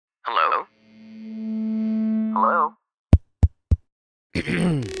Hello? Hello?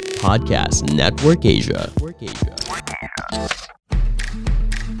 Podcast Network Asia.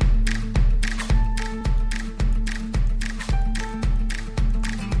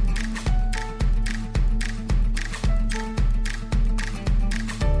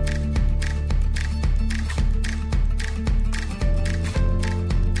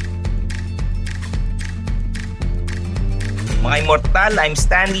 Mga Immortal, I'm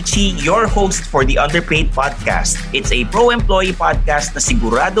Stanley Chi, your host for the Underpaid Podcast. It's a pro-employee podcast na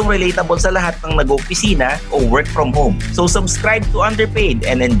siguradong relatable sa lahat ng nag-opisina o work from home. So subscribe to Underpaid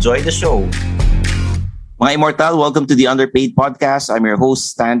and enjoy the show. Mga Immortal, welcome to the Underpaid Podcast. I'm your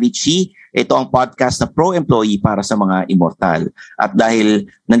host, Stanley Chi. Ito ang podcast na pro-employee para sa mga Immortal. At dahil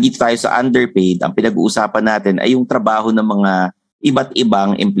nandito tayo sa Underpaid, ang pinag-uusapan natin ay yung trabaho ng mga iba't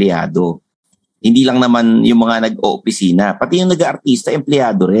ibang empleyado. Hindi lang naman yung mga nag-opisina, pati yung nag-aartista,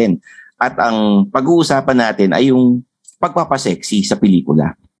 empleyado rin. At ang pag-uusapan natin ay yung pagpapaseksi sa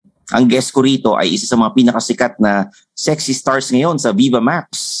pelikula. Ang guest ko rito ay isa sa mga pinakasikat na sexy stars ngayon sa Viva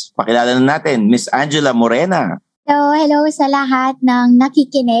Max. Pakilala na natin, Miss Angela Morena. Hello sa lahat ng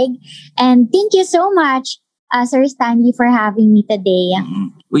nakikinig. And thank you so much, Sir Stanley, for having me today.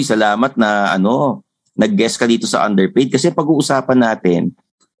 Uy, salamat na nag-guest ka dito sa Underpaid kasi pag-uusapan natin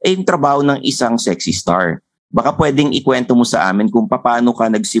ay yung trabaho ng isang sexy star. Baka pwedeng ikwento mo sa amin kung paano ka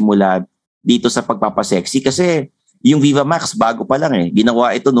nagsimula dito sa pagpapaseksi kasi yung Viva Max bago pa lang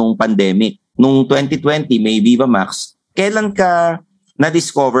Ginawa ito nung pandemic. Nung 2020 may Viva Max. Kailan ka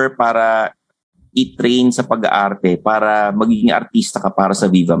na-discover para i-train sa pag-aarte para magiging artista ka para sa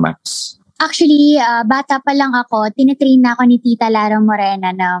Viva Max? Actually, bata pa lang ako, tinitrain na ako ni Tita Lara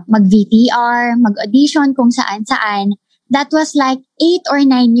Morena na mag-VTR, mag-audition kung saan-saan. That was like 8 or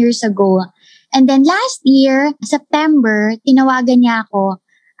 9 years ago. And then last year, September, tinawagan niya ako.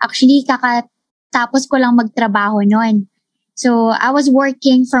 Actually, kakatapos ko lang magtrabaho noon. So, I was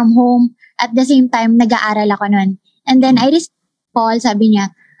working from home. At the same time, nag-aaral ako noon. And then I received a call, sabi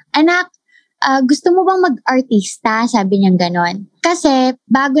niya, "Anak, gusto mo bang mag-artista?" Sabi niya ganon. Kasi,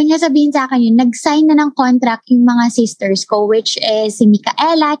 bago niya sabihin sa akin yun, nag-sign na ng contract yung mga sisters ko, which is si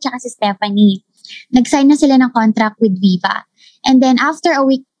Micaela at si Stephanie. Nag-sign na sila ng contract with Viva. And then after a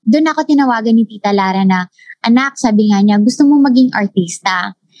week, doon ako tinawagan ni Tita Lara na, "Anak," sabi nga niya, "gusto mo maging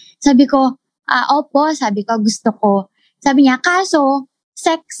artista?" Sabi ko, "Opo," sabi ko, "gusto ko." Sabi niya, "Kaso,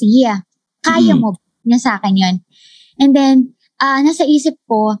 sexy. Kaya mo ba?" Niya sa akin yun. And then, nasa isip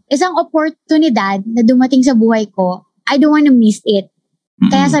ko, isang oportunidad na dumating sa buhay ko, I don't wanna miss it.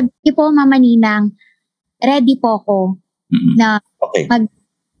 Kaya sabi ko, "Mama Ninang, ready po ako na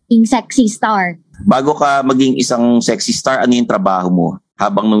maging sexy star." Bago ka maging isang sexy star, ano yung trabaho mo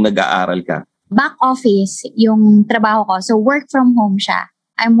habang nung nag-aaral ka? Back office yung trabaho ko. So work from home siya.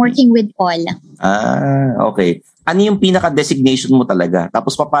 I'm working with Paul. Okay. Ano yung pinaka-designation mo talaga?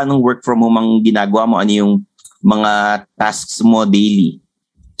 Tapos paano work from home ang ginagawa mo? Ano yung mga tasks mo daily?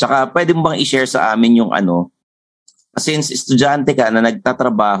 Tsaka pwede mo bang i-share sa amin yung since estudyante ka na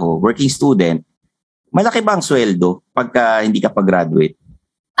nagtatrabaho, working student, malaki ba ang sweldo pagka hindi ka pag-graduate?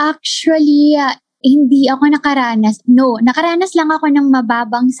 Actually, hindi ako nakaranas. No, nakaranas lang ako ng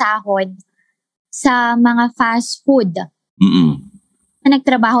mababang sahod sa mga fast food.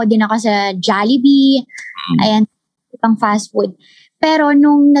 Nagtrabaho din ako sa Jollibee, ayan, pang fast food. Pero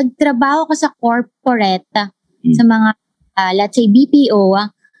nung nagtrabaho ko sa corporate, sa mga, let's say, BPO,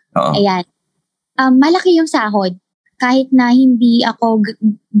 ayan, malaki yung sahod kahit na hindi ako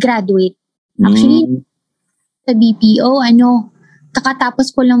graduate. Actually, sa BPO,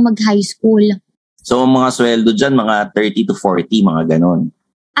 kakatapos ko lang mag-high school. So, mga sweldo dyan, mga 30 to 40, mga ganon.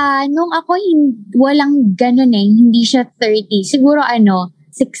 Nung ako, walang ganon hindi siya 30. Siguro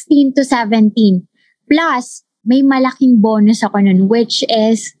 16 to 17. Plus, may malaking bonus ako nun, which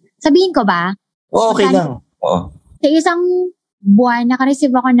is, sabihin ko ba? Okay lang. Sa isang buwan,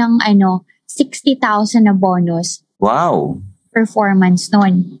 nakareceive ako ng 60,000 na bonus. Wow. Performance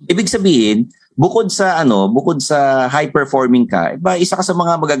nun. Ibig sabihin, bukod sa high performing ka, isa ka sa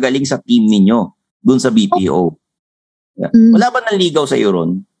mga magagaling sa team ninyo doon sa BPO. Wala ba nanligaw sa iyo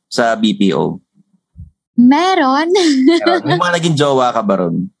ron sa BPO? Meron. May mga naging jowa ka ba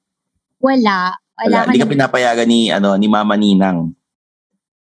ron? Wala. Hindi ka pinapayagan ni Mama Ninang?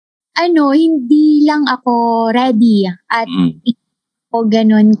 Hindi lang ako ready at hindi ako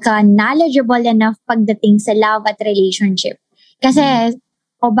ganun ka-knowledgeable enough pagdating sa love at relationship. Kasi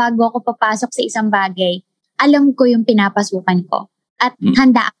bago ako papasok sa isang bagay, alam ko yung pinapasukan ko. At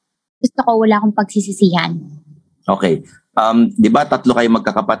handa, gusto ko, wala akong pagsisisihan. Okay. Di ba tatlo kayo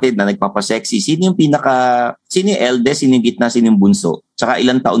magkakapatid na nagpapasexy? Sino yung eldest, sino yung gitna, sino yung bunso? Tsaka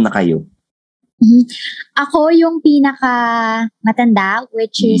ilang taon na kayo? Ako yung pinaka matanda,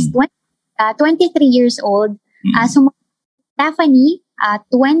 which is 23 years old. Stephanie,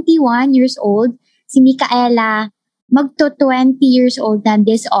 21 years old. Si Micaela, magto 20 years old na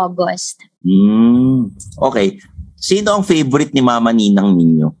this August. Okay. Sino ang favorite ni Mama Ninang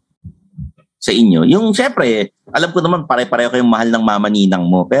ninyo? Sa inyo? Yung syempre, alam ko naman pare-pareho kayong mahal ng Mama Ninang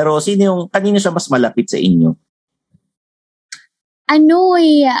mo. Pero kanino siya mas malapit sa inyo?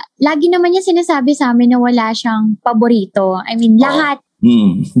 Lagi naman niya sinasabi sa amin na wala siyang paborito. I mean, lahat.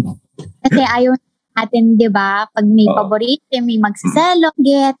 Kasi ayaw natin, di ba? Pag may paborito, may magsaselo,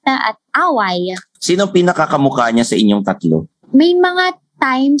 at away. Sino pinakakamukha niya sa inyong tatlo? May mga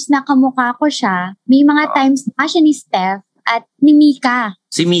times na kamukha ko siya. May mga times na siya ni Steph at ni Mika.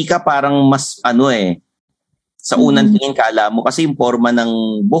 Si Mika parang mas sa unang tingin kala mo kasi yung forma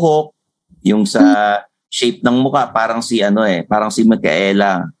ng buhok, yung sa shape ng mukha parang parang si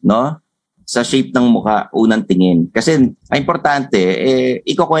Micaela, no? Sa shape ng mukha unang tingin. Kasi ang importante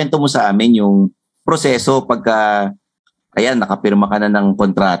ikukwento mo sa amin yung proseso pagka nakapirma ka na ng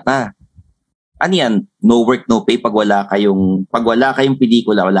kontrata. Ano yan? No work, no pay pag wala kayong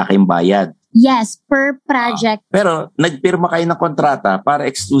pelikula, wala kayong bayad. Yes, per project. Pero nagpirma kayo ng kontrata para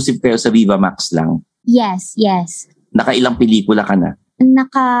exclusive kayo sa Viva Max lang. Yes. Nakailang pelikula ka na?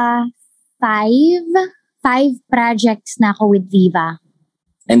 Naka 5 projects na ako with Viva.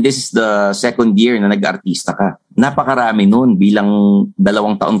 And this is the second year na nag-artista ka. Napakarami nun bilang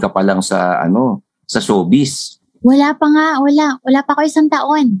 2 taon ka pa lang sa showbiz. Wala pa nga, wala pa ako 1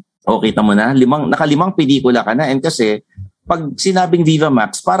 taon. Kita mo na, naka-5 pelikula ka na. And kasi, pag sinabing Viva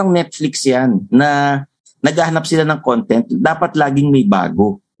Max, parang Netflix yan na naghahanap sila ng content, dapat laging may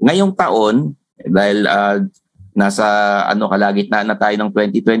bago. Ngayong taon, dahil nasa kalagitnaan na tayo ng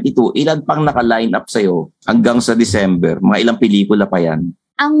 2022, ilan pang naka-line up sa'yo hanggang sa December? Mga ilang pelikula pa yan?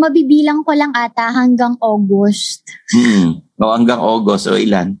 Ang mabibilang ko lang ata hanggang August. Hanggang August, o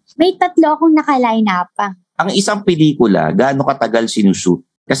ilan? May 3 akong naka-line up. Ang isang pelikula, gaano katagal sinushoot?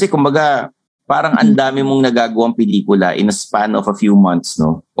 Kasi kumbaga, parang ang dami mong nagagawang pelikula in a span of a few months,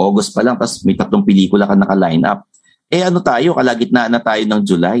 no? August pa lang, tapos may 3 pelikula ka naka-line up. Kalagitnaan na tayo ng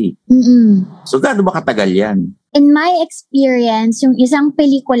July. So, gaano ba katagal yan? In my experience, yung isang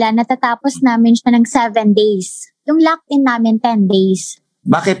pelikula, natatapos namin siya ng 7 days. Yung locked-in namin, 10 days.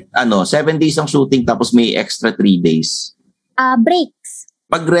 Bakit 7 days ang shooting tapos may extra 3 days? Breaks.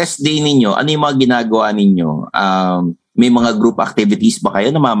 Pag rest day ninyo, ano yung mga ginagawa ninyo? May mga group activities ba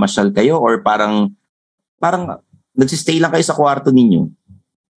kayo? Namamasyal kayo? Or parang nagsistay lang kayo sa kwarto ninyo?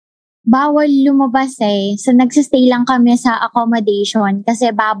 Bawal lumabas So, nagsistay lang kami sa accommodation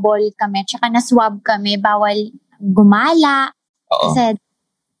kasi bubble kami. Tsaka na-swab kami. Bawal gumala. Kasi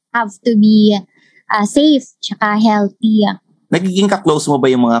have to be safe tsaka healthy. Nagiging ka-close mo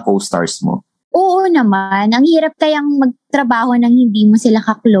ba yung mga co-stars mo? Oo naman. Ang hirap kayang magtrabaho nang hindi mo sila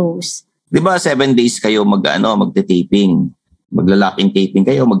ka-close. Di ba 7 days kayo magte-taping? Magla-lock-in taping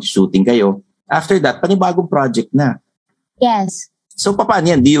kayo, mag-shooting kayo. After that, panibagong project na. Yes. So, paano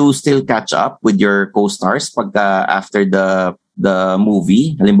yan? Do you still catch up with your co-stars after the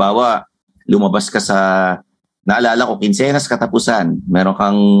movie? Halimbawa, lumabas ka naalala ko, Quincenas Katapusan. Meron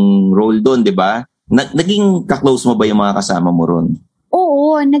kang role doon, di ba? Naging ka-close mo ba yung mga kasama mo ron?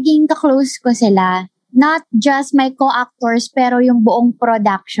 Oo, naging ka-close ko sila. Not just my co-actors, pero yung buong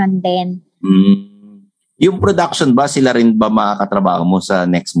production din. Yung production ba, sila rin ba makakatrabaho mo sa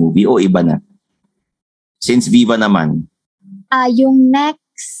next movie o iba na? Since Viva naman. Yung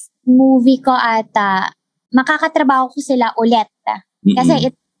next movie ko ata, makakatrabaho ko sila ulit.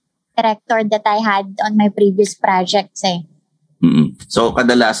 Kasi it's director that I had on my previous projects So,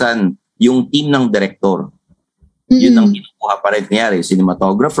 kadalasan, yung team ng director, yun ang kinukuha pa rin. Kunyari,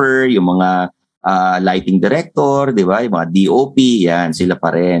 cinematographer, yung mga lighting director, di ba? Yung mga DOP, yan, sila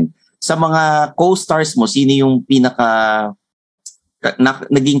pa rin. Sa mga co-stars mo, sino yung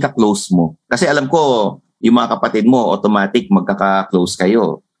naging ka-close mo? Kasi alam ko, yung mga kapatid mo, automatic magkaka-close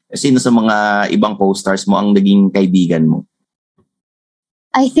kayo. Sino sa mga ibang co-stars mo ang naging kaibigan mo?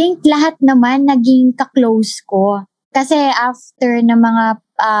 I think lahat naman naging ka-close ko. Kasi after ng mga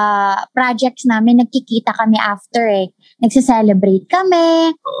projects namin, nagkikita kami after Nagse-celebrate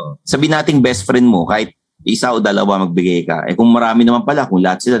kami. Sabi nating best friend mo, kahit isa o dalawa magbigay ka. Kung marami naman pala, kung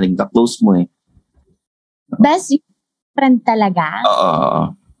lahat sila, naging ka-close mo Best friend talaga?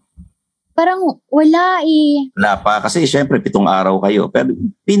 Oo. Parang wala Wala pa. Kasi syempre, 7 araw kayo. Pero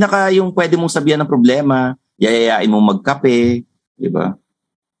pinaka yung pwede mong sabihan ng problema, yayayain mong magkape, di ba?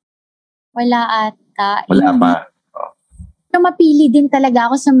 Wala ata. Wala pa. Pero mapili din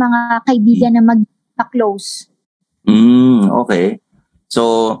talaga ako sa mga kaibigan na mag-close. Okay.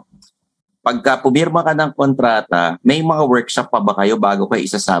 So, pagka pumirma ka ng kontrata, may mga workshop pa ba kayo bago kayo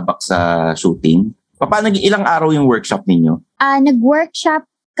isasabak sa shooting? Paano, ilang araw yung workshop ninyo? Nag-workshop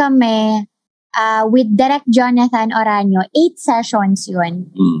kami with Direct Jonathan Oranio. 8 sessions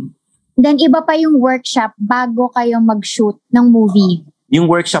yun. Then iba pa yung workshop bago kayo mag-shoot ng movie. Yung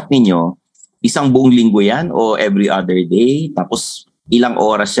workshop ninyo, isang buong linggo yan o every other day? Tapos ilang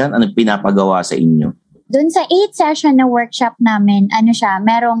oras yan? Anong pinapagawa sa inyo? Doon sa 8 session na workshop namin,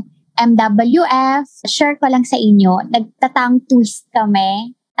 merong MWF, share ko lang sa inyo, nagtatang twist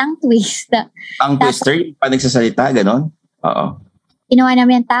kami. Tang twist. Tongue twister? Pa nagsasalita, ganon? Oo. Ginawa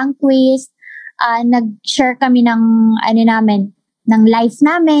namin tongue twist. Nag-share kami ng ng life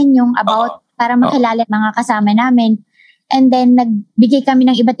namin, yung about para makilala mga kasama namin. And then nagbigay kami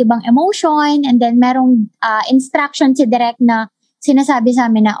ng iba't ibang emotion, and then merong instruction si Direk na sinasabi sa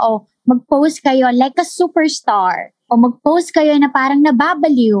amin na mag-pose kayo like a superstar o mag-pose kayo na parang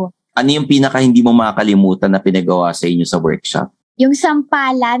nababaliw. Ano yung pinaka hindi mo makakalimutan na pinagawa sa inyo sa workshop? Yung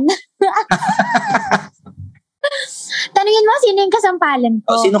sampalan. Tanungin mo, sino yung kasampalan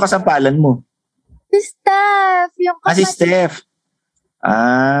ko? Sino kasampalan mo? Si Steph. Si Steph.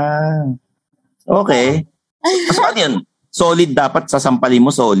 Okay. So ano yun? Solid dapat sasampalin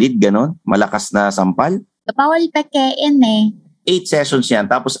mo, solid, ganon? Malakas na sampal? Bawal pekein 8 sessions yan.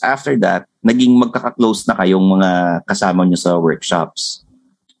 Tapos after that, naging magkaka-close na kayong mga kasama nyo sa workshops.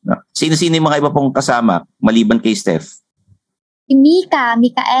 Sino-sino yung mga iba pong kasama maliban kay Steph? Si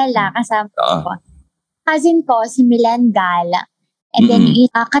Micaela, kasama ko. Cousin ko, si Milengal. And then,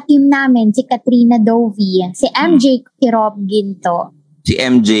 ka-team namin, si Katrina Dovi, si MJ, si Rob Ginto. Si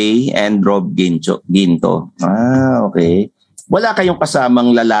MJ and Rob Ginto. Okay. Wala kayong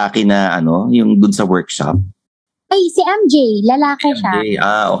kasamang lalaki na yung dun sa workshop? Ay, si MJ, lalaki siya.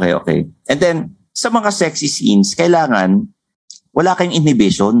 Okay. And then, sa mga sexy scenes, kailangan wala kayong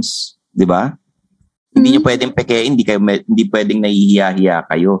inhibitions, di ba? Hindi nyo pwedeng pekein, hindi pwedeng nahihiya-hiya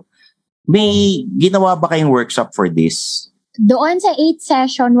kayo. May ginawa ba kayong workshop for this? Doon sa 8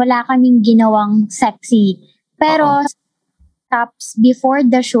 session, wala kaming ginawang sexy. Pero stops before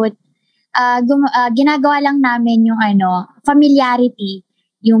the shoot, ginagawa lang namin yung familiarity,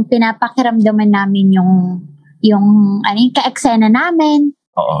 yung pinapakiramdaman namin yung ka-eksena namin.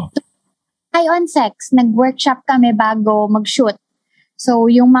 High on sex, nag-workshop kami bago mag-shoot. So,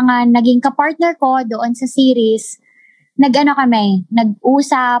 yung mga naging kapartner ko doon sa series,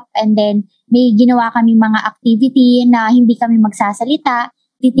 nag-usap, and then may ginawa kami mga activity na hindi kami magsasalita,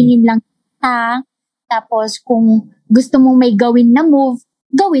 titingin lang kita, tapos kung gusto mong may gawin na move,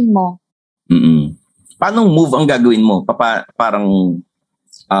 gawin mo. Paano move ang gagawin mo? Parang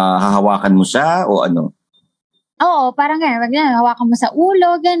hahawakan mo siya o ano? Oo, parang gano'n. Hawakan mo sa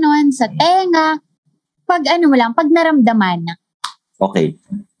ulo, gano'n, sa tenga. Pag naramdaman. Okay.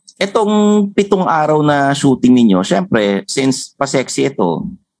 Etong 7 araw na shooting ninyo, syempre, since pa-sexy ito,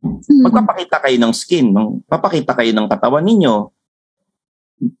 magpapakita kayo ng skin, papakita kayo ng katawan ninyo.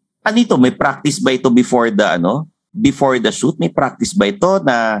 Ano ito? May practice ba ito before the shoot? May practice ba ito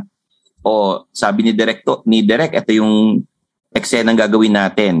na, sabi ni Direk, ito yung eksenang gagawin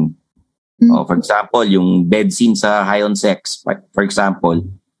natin. For example, yung bed scene sa High on Sex, for example,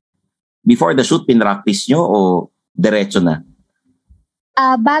 before the shoot, pinractice nyo o diretso na?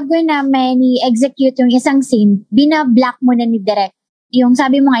 Bago namin i-execute yung isang scene, binablock mo na ni Direk. Yung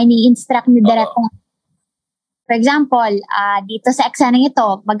sabi mo nga, ini-instruct ni Direk kung, for example, dito sa eksenang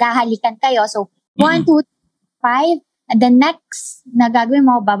ito, maghahalikan kayo. So, 1, 2, 5, and then next, na gagawin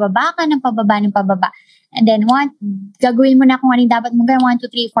mo, bababa ka ng pababa. And then, gagawin mo na kung ano yung dapat mong gawin, 1,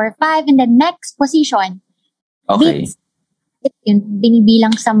 2, 3, 4, 5, and then next position. Okay. Yun,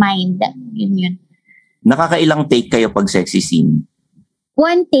 binibilang sa mind. Yun. Nakakailang take kayo pag sexy scene?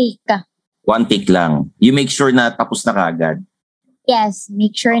 1 take. 1 take lang. You make sure na tapos na kagad? Yes,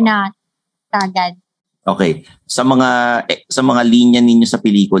 make sure na kagad. Okay. Sa mga linya ninyo sa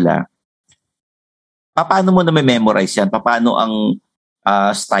pelikula, paano mo na memorize yan? Paano ang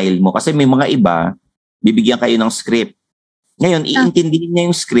style mo? Kasi may mga iba, bibigyan kayo ng script. Ngayon, iintindihin niya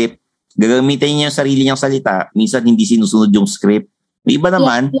yung script, gagamitin niya yung sarili niyang salita, minsan hindi sinusunod yung script. May iba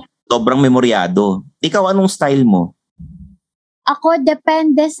naman, sobrang memoryado. Ikaw, anong style mo? Ako,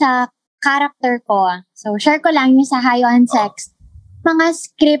 depende sa character ko. So, share ko lang yung sa High on Sex. Mga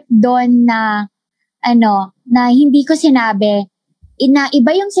script doon na, na hindi ko sinabi,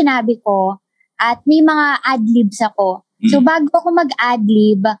 iba yung sinabi ko, at may mga ad-libs ako. So, bago ako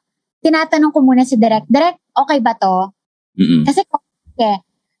mag-ad-lib, tinatanong ko muna si Direk, okay ba to? Kasi,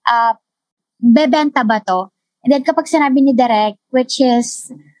 bebenta ba to? And then kapag sinabi ni Direk, which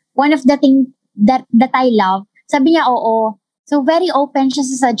is one of the thing that I love, sabi niya oo. So very open siya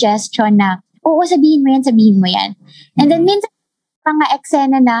sa suggestion na, oo, sabihin mo yan. And then minsan, mga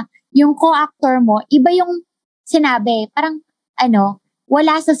eksena na, yung co-actor mo, iba yung sinabi. Parang,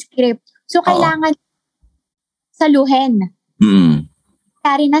 wala sa script. So kailangan saluhin.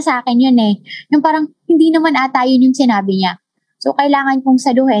 Kari na sa akin yun eh. Yung parang, hindi naman ata yun yung sinabi niya. So kailangan kong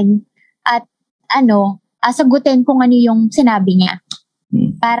saluhin at sagutin kung ano yung sinabi niya.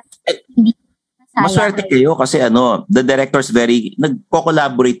 Para hindi masaya. Maswerte kayo kasi the director's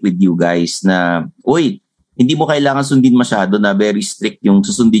nagko-collaborate with you guys na, hindi mo kailangan sundin masyado na very strict yung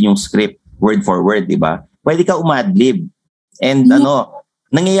susundin yung script word for word, di ba? Pwede ka umadlib. And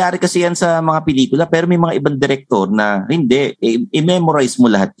nangyayari kasi yan sa mga pelikula pero may mga ibang director na hindi, i-memorize mo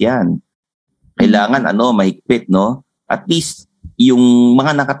lahat yan. Kailangan mahigpit, no? At least yung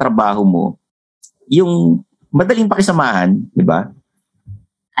mga nakatrabaho mo, yung madaling pakisamahan, di ba?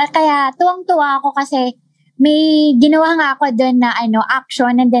 Kaya tuwang-tuwa ako kasi may ginawa nga ako doon na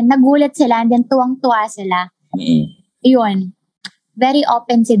action and then nagulat sila and then tuwang-tuwa sila. Yun. Very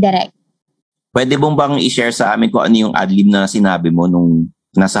open si Direk. Pwede mong bang i-share sa amin kung ano yung adlib na sinabi mo nung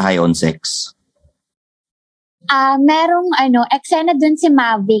nasa High on Sex? Merong eksena doon si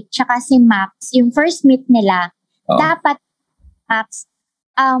Mavic tsaka si Max. Yung first meet nila. Dapat Max,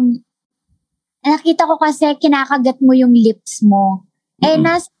 nakita ko kasi kinakagat mo yung lips mo.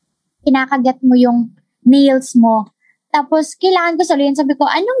 Kinakagat mo yung nails mo. Tapos, kailangan ko saluhin. Sabi ko,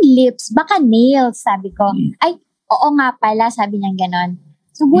 anong lips? Baka nails, sabi ko. Ay, oo nga pala, sabi niya ganon.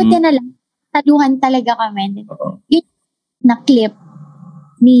 So, buti na lang. Taluhan talaga kami. Yun na clip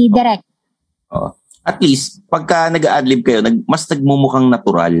ni Direk. At least, pagka nag-adlib kayo, mas nagmumukhang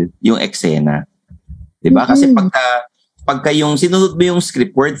natural yung eksena. Diba? Kasi pagka yung sinunod mo yung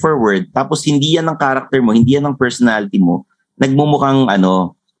script word for word, tapos hindi yan ng character mo, hindi yan ng personality mo, nagmumukhang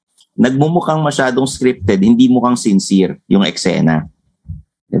masyadong scripted, hindi mukhang sincere yung eksena.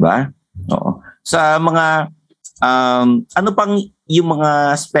 Diba? Oo. Sa mga, ano pang yung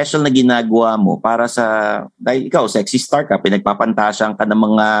mga special na ginagawa mo para dahil ikaw, sexy star ka, pinagpapantasyan ka ng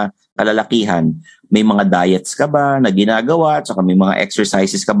mga kalalakihan, may mga diets ka ba na ginagawa, tsaka may mga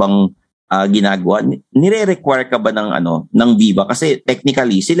exercises ka bang ginagawa? Nire-require ka ba ng Viva? Kasi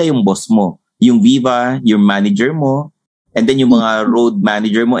technically, sila yung boss mo. Yung Viva, yung manager mo, and then yung mga road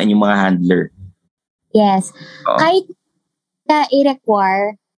manager mo and yung mga handler. Yes. Kahit na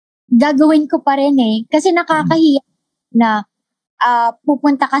i-require, gagawin ko pa rin eh. Kasi nakakahiya na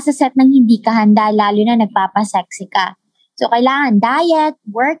pupunta ka sa set ng hindi ka handa, lalo na nagpapasexy ka. So, kailangan diet,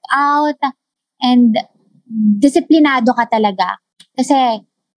 workout, and disiplinado ka talaga. Kasi,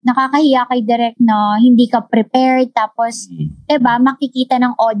 nakakahiya kay Direk na hindi ka prepared. Tapos, diba, makikita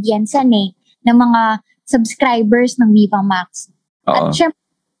ng audience yan eh, ng mga subscribers ng Viva Max. At syempre,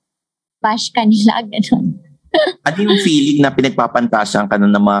 bash ka nila, gano'n. Ano yung feeling na pinagpapantasyan ka ng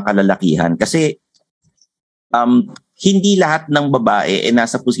mga kalalakihan? Kasi, hindi lahat ng babae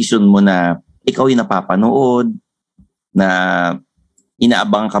nasa posisyon mo na ikaw yung napapanood, na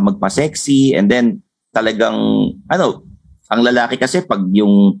inaabang ka magpa-sexy, and then talagang, ang lalaki kasi pag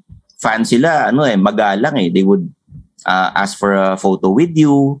yung fan sila, magalang eh. They would ask for a photo with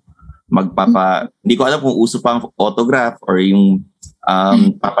you, hindi ko alam kung uso pa ang autograph or yung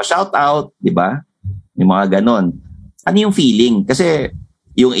papa-shoutout, di ba? Yung mga ganon. Ano yung feeling? Kasi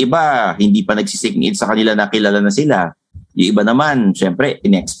yung iba, hindi pa nagsising-in sa kanila na kilala na sila. Yung iba naman, syempre,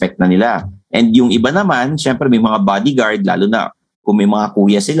 in-expect na nila. And yung iba naman, syempre, may mga bodyguard, lalo na kung may mga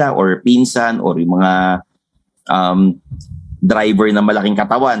kuya sila or pinsan or yung mga driver na malaking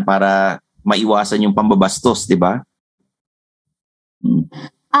katawan para maiwasan yung pambabastos, di ba?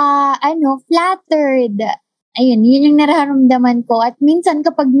 Flattered. Ayun, yun yung nararamdaman ko. At minsan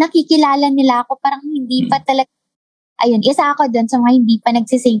kapag nakikilala nila ako, parang hindi pa talaga, isa ako dun sa mga hindi pa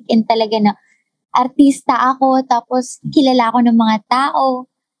nagsisink in talaga na artista ako, tapos kilala ako ng mga tao.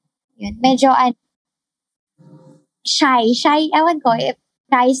 Yun, medyo shy. Ewan ko if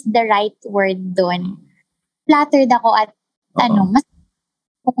shy is the right word dun. Flattered ako at mas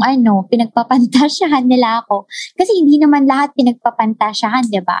kung pinagpapantasyahan nila ako. Kasi hindi naman lahat pinagpapantasyahan,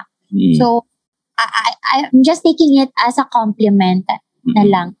 di ba? So, I'm just taking it as a compliment na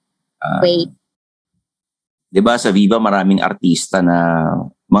lang. Wait. Di ba sa Viva maraming artista na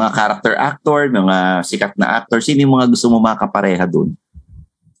mga character actor, mga sikat na actor. Sino yung mga gusto mo makapareha dun?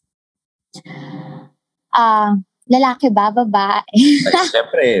 Lalaki ba? Babae?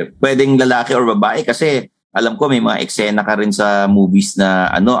 Siyempre, pwedeng lalaki or babae kasi alam ko may mga eksena ka rin sa movies na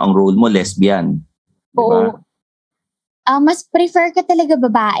ang role mo lesbian. Diba? Oo. Mas prefer ka talaga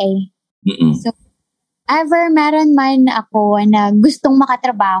babae. So, ever meron man ako na gustong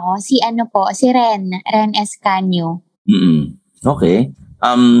makatrabaho, si Ren Escanio. Okay.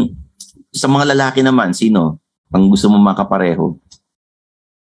 Sa mga lalaki naman, sino ang gusto mo makapareho?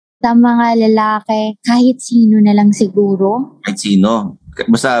 Sa mga lalaki, kahit sino na lang siguro. Kahit sino?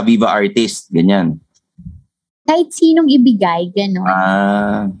 Basta Viva Artist, ganyan. Kahit sinong ibigay, gano'n.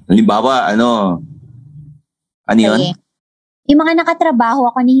 Halimbawa, ano yun? Okay. Yung mga nakatrabaho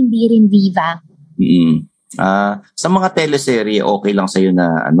ako na hindi rin Viva. Sa mga teleserye, okay lang sa'yo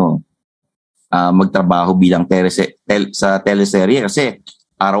na magtrabaho bilang sa teleserye kasi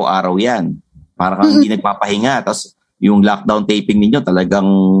araw-araw yan. Para kang hindi nagpapahinga. Tapos yung lockdown taping ninyo talagang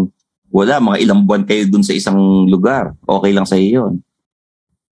wala, mga ilang buwan kayo dun sa isang lugar. Okay lang sa'yo yun.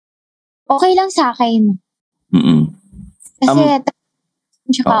 Okay lang sa akin. Kasi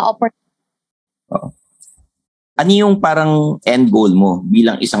ano yung parang end goal mo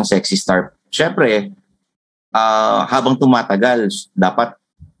bilang isang sexy star? Syempre, habang tumatagal, dapat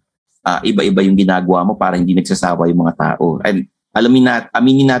iba-iba yung ginagawa mo para hindi nagsasawa yung mga tao. And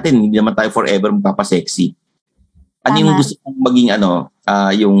aminin natin, hindi naman tayo forever magpapasexy. Ano yung gusto mong maging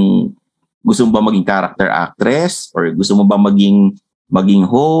yung gusto mo ba maging character actress or gusto mo ba maging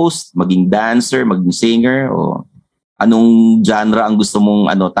host, maging dancer, maging singer o anong genre ang gusto mong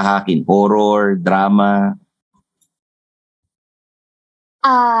tahakin? Horror, drama?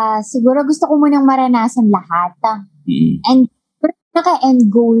 Siguro gusto ko munang maranasan lahat. And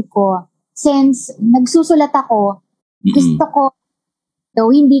naka-end goal ko, since nagsusulat ako, gusto ko, though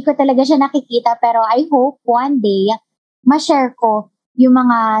hindi ko talaga siya nakikita, pero I hope one day, ma-share ko yung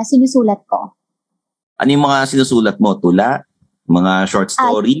mga sinusulat ko. Ano yung mga sinusulat mo? Tula? Mga short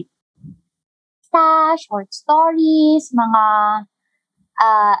story? Short stories, mga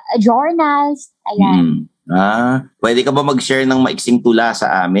journals, ayan. Pwede ka ba mag-share ng maiksing tula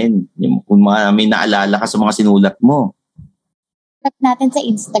sa amin? Kung may naalala ka sa mga sinulat mo. Check natin sa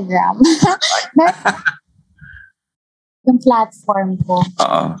Instagram. Yung platform ko.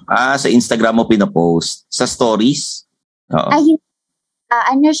 Sa Instagram mo pinapost. Sa stories?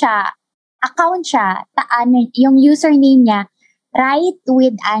 Account siya. Yung username niya, Write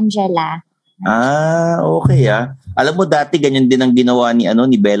with Angela. Okay Alam mo dati ganyan din ang ginawa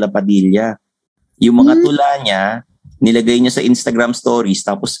ni Bella Padilla. Yung mga tula niya, nilagay niya sa Instagram stories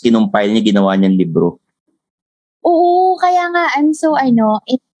tapos kinumpile niya, ginawa niyang libro. Oo, kaya nga I'm so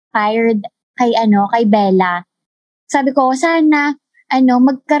inspired kay Bella. Sabi ko, sana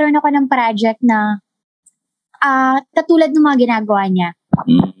magkaroon ako ng project na katulad ng mga ginagawa niya.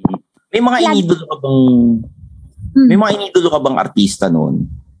 May mga inidolo ka bang artista noon?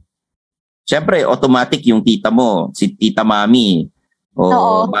 Siyempre, automatic yung tita mo, si Tita Mami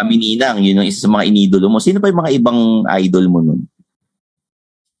o Mami Ninang, yun yung isa sa mga inidolo mo. Sino pa yung mga ibang idol mo noon?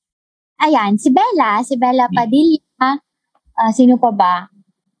 Ayan, si Bella Padilla. Sino pa ba?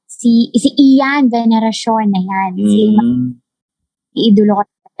 Si Ian Veneracion, ayan. Idolo ko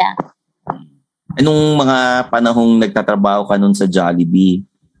talaga. Anong mga panahong nagtatrabaho ka nun sa Jollibee?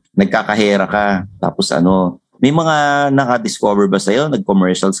 Nagkakahera ka, tapos may mga naka-discover ba sa'yo?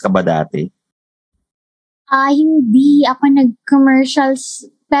 Nag-commercials ka ba dati? Hindi ako nag-commercials,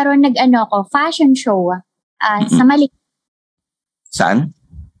 pero fashion show. Sa Malaysia. Saan?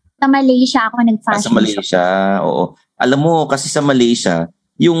 Sa Malaysia ako nag-fashion show. Sa Malaysia, oo. Alam mo, kasi sa Malaysia,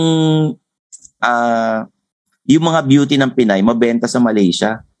 yung mga beauty ng Pinay, mabenta sa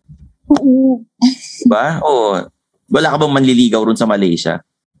Malaysia. Oo. Diba? Oo. Wala ka bang manliligaw ron sa Malaysia?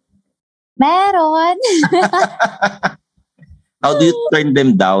 Meron. How do you turn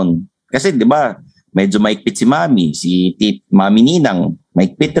them down? Kasi di ba, medyo maikpit si Mami, Mami Ninang,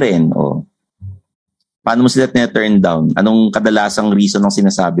 maikpit rin. Paano mo sila turn down? Anong kadalasang reason ng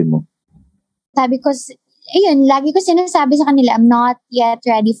sinasabi mo? Sabi ko, lagi ko sinasabi sa kanila, I'm not yet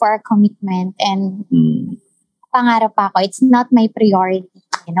ready for a commitment and pangarap ako. It's not my priority.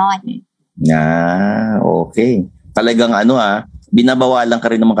 Okay. Talagang binabawalan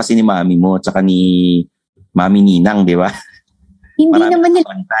ka rin naman kasi ni Mami mo at saka ni Mami Ninang, di ba? Hindi naman nila.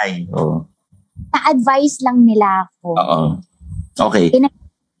 Na-advise lang nila ako. Oo. Okay.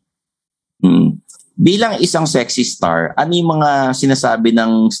 Bilang isang sexy star, ano yung mga sinasabi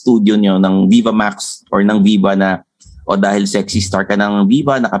ng studio nyo, ng Viva Max or ng Viva na, dahil sexy star ka ng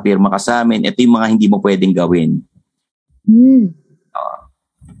Viva, nakapirma ka sa amin, ito yung mga hindi mo pwedeng gawin?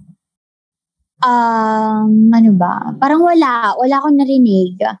 Parang wala akong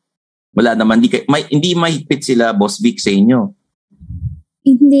narinig. Wala naman, hindi mahigpit sila, Boss Vic, sa inyo?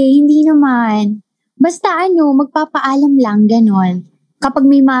 Hindi naman. Basta magpapaalam lang, ganon. Kapag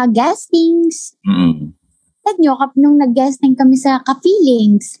may mga guestings, nung nag-guesting kami sa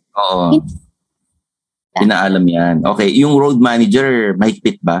Ka-Feelings, oo. Pinaalam yan. Okay, yung road manager,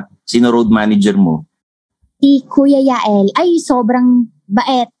 mahigpit ba? Sino road manager mo? Si Kuya Yael, ay sobrang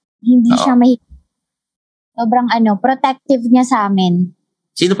bait. Hindi siya sobrang protective niya sa amin.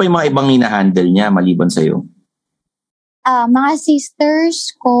 Sino pa yung mga ibang hina-handle niya maliban sa'yo? Mga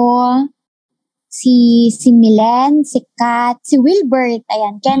sisters ko, si Milen, si Kat, si Wilbert,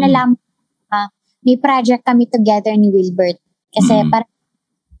 ayan. Kaya nalang may project kami together ni Wilbert. Kasi para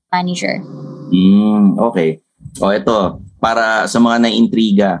manager. Okay. O ito, para sa mga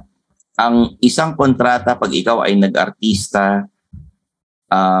naiintriga, ang isang kontrata pag ikaw ay nag-artista,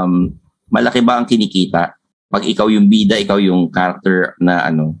 malaki ba ang kinikita? Pag ikaw yung bida, ikaw yung character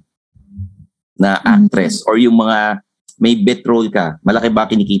na na actress, or yung mga may bit role ka, malaki ba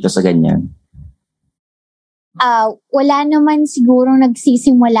kinikita sa ganyan? Wala naman sigurong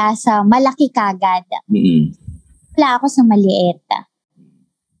nagsisimula sa malaki kagad. Wala ako sa maliit.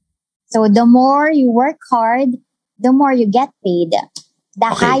 So the more you work hard, the more you get paid.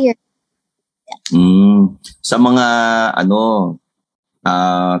 The higher. Sa mga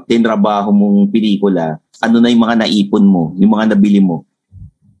tinrabaho mong pelikula, ano na yung mga naipon mo, yung mga nabili mo?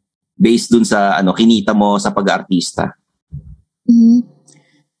 Based dun sa kinita mo sa pag-artista.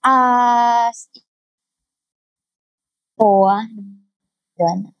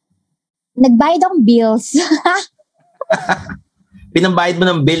 Nagbayad akong bills. Pinambayad mo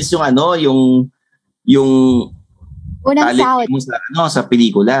ng bills yung unang sahod mo sa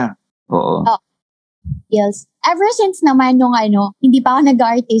pelikula. Oo. Bills. Ever since naman nung hindi pa ako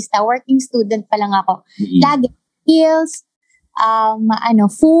nag-artista, working student pa lang ako. Lagi bills,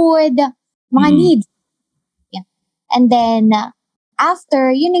 food, mga needs. Yeah. And then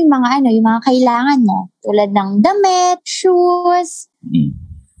after, yun yung mga yung mga kailangan mo, tulad ng damit, shoes.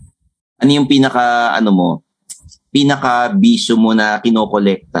 Ano yung pinaka-bisyo mo na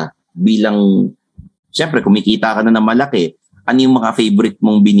kinokolekta bilang, syempre, kumikita ka na ng malaki, ano yung mga favorite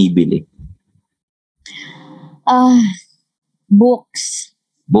mong binibili? Books.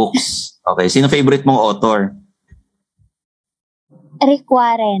 Books. Okay. Sino favorite mong author? Rick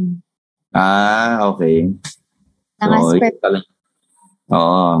Warren. Okay.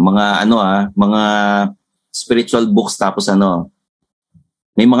 Mga mga spiritual books, tapos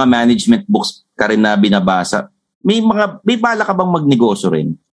may mga management books ka rin na binabasa. May bala ka bang magnegosyo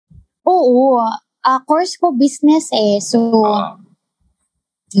rin? Oo. Course ko business So,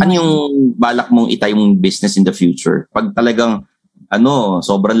 ano yung balak mong itayong business in the future? Pag talagang,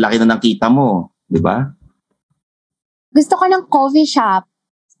 sobrang laki na ng kita mo, di ba? Gusto ko ng coffee shop.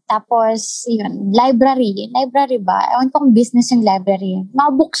 Tapos, library. Library ba? Ewan ko kung business yung library.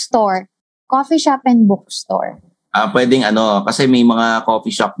 Mga bookstore. Coffee shop and bookstore. Pwedeng kasi may mga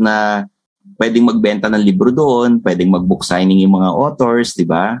coffee shop na pwedeng magbenta ng libro doon, pwedeng mag-book signing yung mga authors, di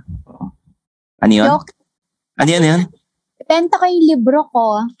ba? Ano yun? Ano yun? Benta ko yung libro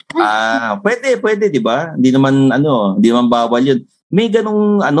ko. Pwede, di ba? Hindi naman bawal yun. May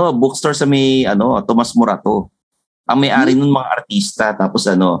ganung bookstore sa may Tomas Morato. Ang may-ari nun mga artista, tapos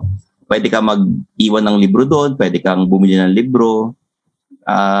pwede ka mag-iwan ng libro doon, pwede kang bumili ng libro.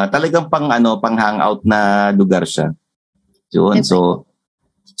 Talagang pang hangout na lugar siya. Yun. So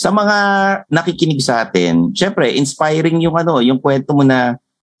sa mga nakikinig sa atin, syempre inspiring yung kwento mo na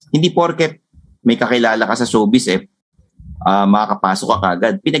hindi porket may kakilala ka sa showbiz makakapasok ka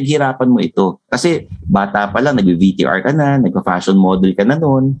kagad. Pinaghirapan mo ito. Kasi bata pa lang, nag-VTR ka na, nag-fashion model ka na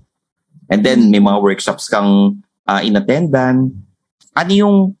noon. And then may mga workshops kang inattendan. Ano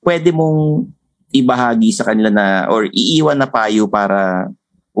yung pwede mong ibahagi sa kanila na or iiwan na payo para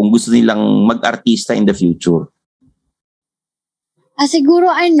kung gusto nilang mag-artista in the future? Siguro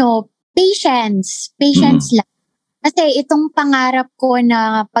patience. Patience lang. Kasi itong pangarap ko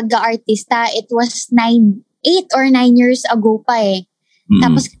na pag-artista, it was 8 or 9 years ago pa .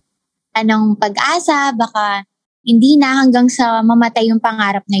 Tapos anong pag-asa, baka hindi na hanggang sa mamatay yung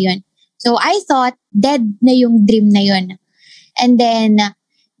pangarap na yun. So I thought dead na yung dream na yun. And then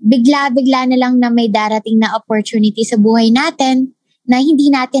bigla-bigla na lang na may darating na opportunity sa buhay natin na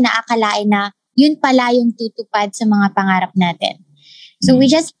hindi natin naakalain na yun pala yung tutupad sa mga pangarap natin. So we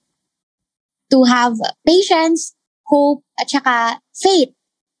just to have patience, hope, at saka faith.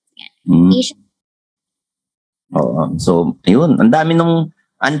 Patience. So, ayun, ang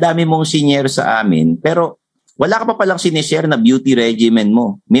dami mong sinyer sa amin, pero wala ka pa palang sinishare na beauty regimen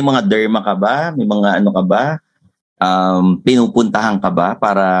mo. May mga derma ka ba? May mga ka ba? Pinupuntahan ka ba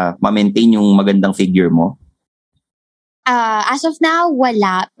para ma-maintain yung magandang figure mo? As of now,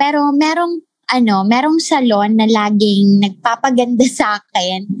 wala. Pero merong salon na laging nagpapaganda sa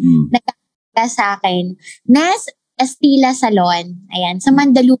akin. Nagpapaganda sa akin. Nes Estila Salon. Ayan, sa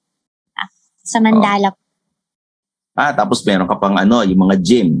Mandaluyong. Sa Mandala. Tapos meron ka pang yung mga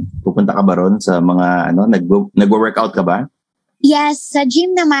gym. Pupunta ka ba ron sa mga nagwo-workout ka ba? Yes, sa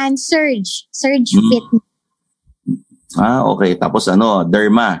gym naman, Surge Fitness. Okay. Tapos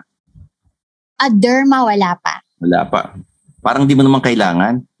derma. Derma, wala pa. Wala pa. Parang di mo naman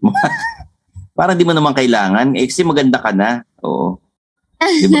kailangan. Parang di mo naman kailangan. Kasi maganda ka na. Oo.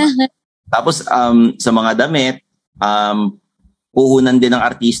 Diba? Tapos sa mga damit, puhunan din ng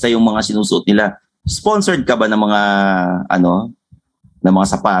artista yung mga sinusuot nila. Sponsored ka ba ng mga ng mga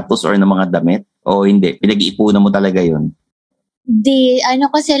sapatos or ng mga damit? O hindi? Pinag-iipunan mo talaga yun?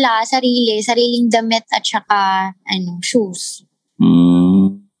 Ko sila, sariling damit at saka shoes.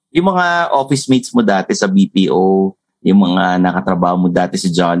 Yung mga office mates mo dati sa BPO, yung mga nakatrabaho mo dati sa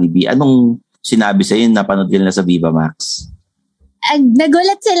Jollibee, anong sinabi sa'yo yung napanood nila sa Viva Max?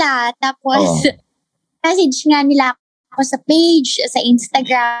 Nagulat sila. Tapos, message nga nila ako sa page, sa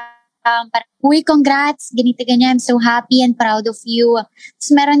Instagram. Parang, uy, congrats, ganito, ganyan. I'm so happy and proud of you.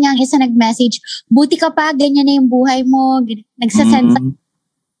 Tapos meron nga isa nag-message, buti ka pa, ganyan na yung buhay mo. Nagsasend sa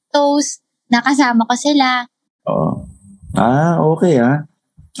photos, nakasama ko sila. Okay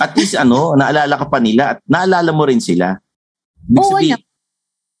At least naalala ka pa nila at naalala mo rin sila.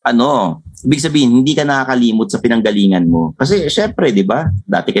 Ibig sabihin, hindi ka nakakalimot sa pinanggalingan mo. Kasi syempre, di ba?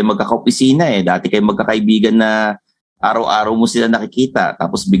 Dati kayo magkakaopisina dati kayo magkakaibigan na araw-araw mo sila nakikita.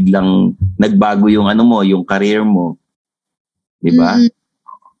 Tapos biglang nagbago yung yung career mo. Di ba?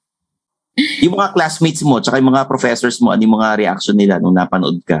 Yung mga classmates mo, tsaka yung mga professors mo, ano yung mga reaction nila nung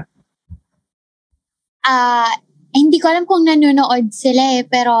napanood ka? Hindi ko alam kung nanonood sila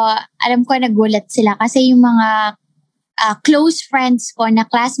pero alam ko nagulat sila kasi yung mga close friends ko na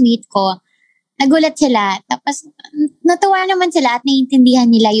classmate ko, nagulat sila. Tapos natuwa naman sila at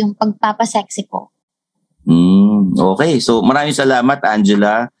naiintindihan nila yung pagpapasexy ko. Okay. So maraming salamat,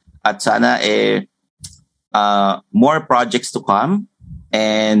 Angela. At sana more projects to come.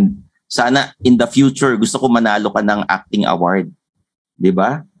 And sana in the future, gusto ko manalo ka ng acting award. Di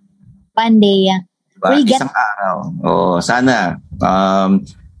ba? One day. Isang araw. Sana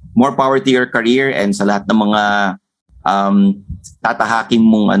more power to your career and sa lahat ng mga tatahakin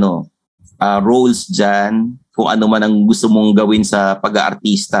mong roles dyan, kung ano man ang gusto mong gawin sa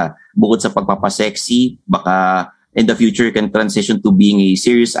pag-aartista. Bukod sa pagpapasexy, baka in the future you can transition to being a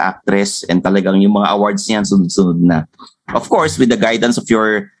serious actress and talagang yung mga awards niyan sunod-sunod na. Of course, with the guidance of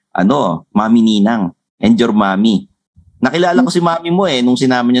your Mami Ninang and your mommy. Nakilala ko si mami mo nung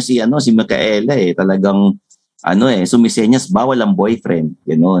sinama niya si Micaela talagang sumisenyas bawal ang boyfriend.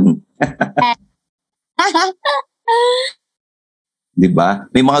 Ganoon. 'Di ba?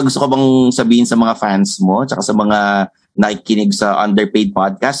 May mga gusto ka bang sabihin sa mga fans mo tsaka sa mga nakikinig sa Underpaid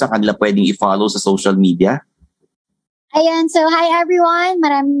Podcast sa kanila pwedeng i-follow sa social media? Ayan, so hi everyone.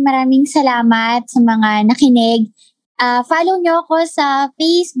 Maraming salamat sa mga nakinig. Follow nyo ako sa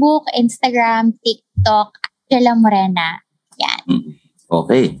Facebook, Instagram, TikTok, Angela Morena. Yan.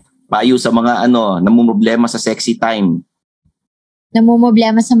 Okay. Payo sa mga namumroblema sa sexy time.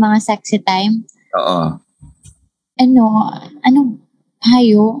 Namumroblema sa mga sexy time? Oo. Anong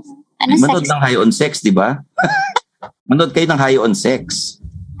hayo? Manood ng High on Sex, di ba? Manood kayo ng High on Sex.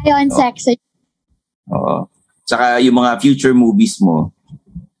 High on Sex. Oo. Tsaka yung mga future movies mo.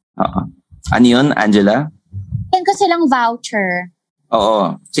 Ano yun, Angela? Yan ko silang voucher.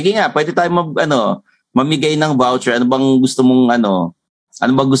 Oo. Sige nga, pwede tayo mamigay ng voucher. Ano bang gusto mong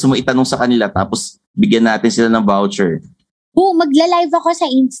itanong sa kanila tapos bigyan natin sila ng voucher? Magla-live ako sa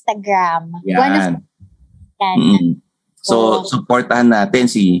Instagram. Yan. So, supportahan natin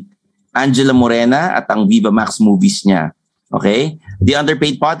si Angela Morena at ang Viva Max movies niya. Okay? The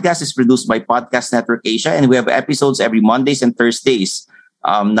Underpaid Podcast is produced by Podcast Network Asia and we have episodes every Mondays and Thursdays.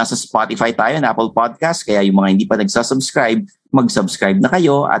 Nasa Spotify tayo, na Apple Podcast, kaya yung mga hindi pa nagsasubscribe, mag-subscribe na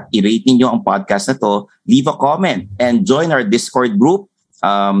kayo at i-rate niyo ang podcast na to, leave a comment and join our Discord group.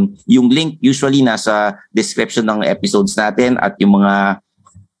 Yung link usually nasa description ng episodes natin at yung mga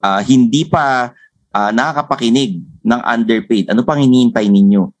hindi pa nakakapakinig ng Underpaid, ano pang hinihintay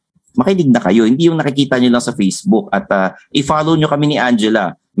ninyo? Makinig na kayo, hindi yung nakikita nyo lang sa Facebook at i-follow nyo kami ni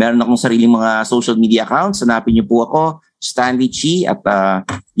Angela. Meron akong sariling mga social media accounts, hanapin nyo po ako, Stanley Chi, at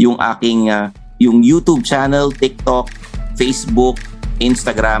yung aking yung YouTube channel, TikTok, Facebook,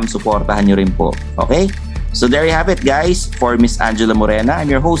 Instagram, suportahan nyo rin po. Okay? So there you have it, guys. For Miss Angela Morena,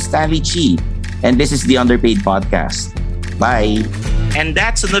 I'm your host, Stanley Chi, and this is the Underpaid Podcast. Bye! And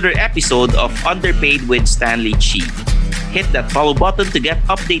that's another episode of Underpaid with Stanley Chi. Hit that follow button to get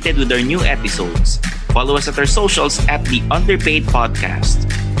updated with our new episodes. Follow us at our socials at the Underpaid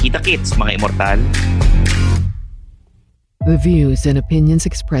Podcast. Kita-kits, mga immortal! The views and opinions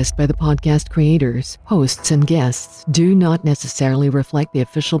expressed by the podcast creators, hosts, and guests do not necessarily reflect the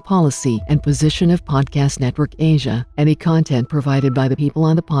official policy and position of Podcast Network Asia. Any content provided by the people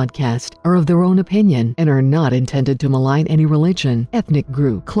on the podcast are of their own opinion and are not intended to malign any religion, ethnic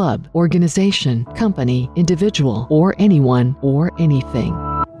group, club, organization, company, individual, or anyone or anything.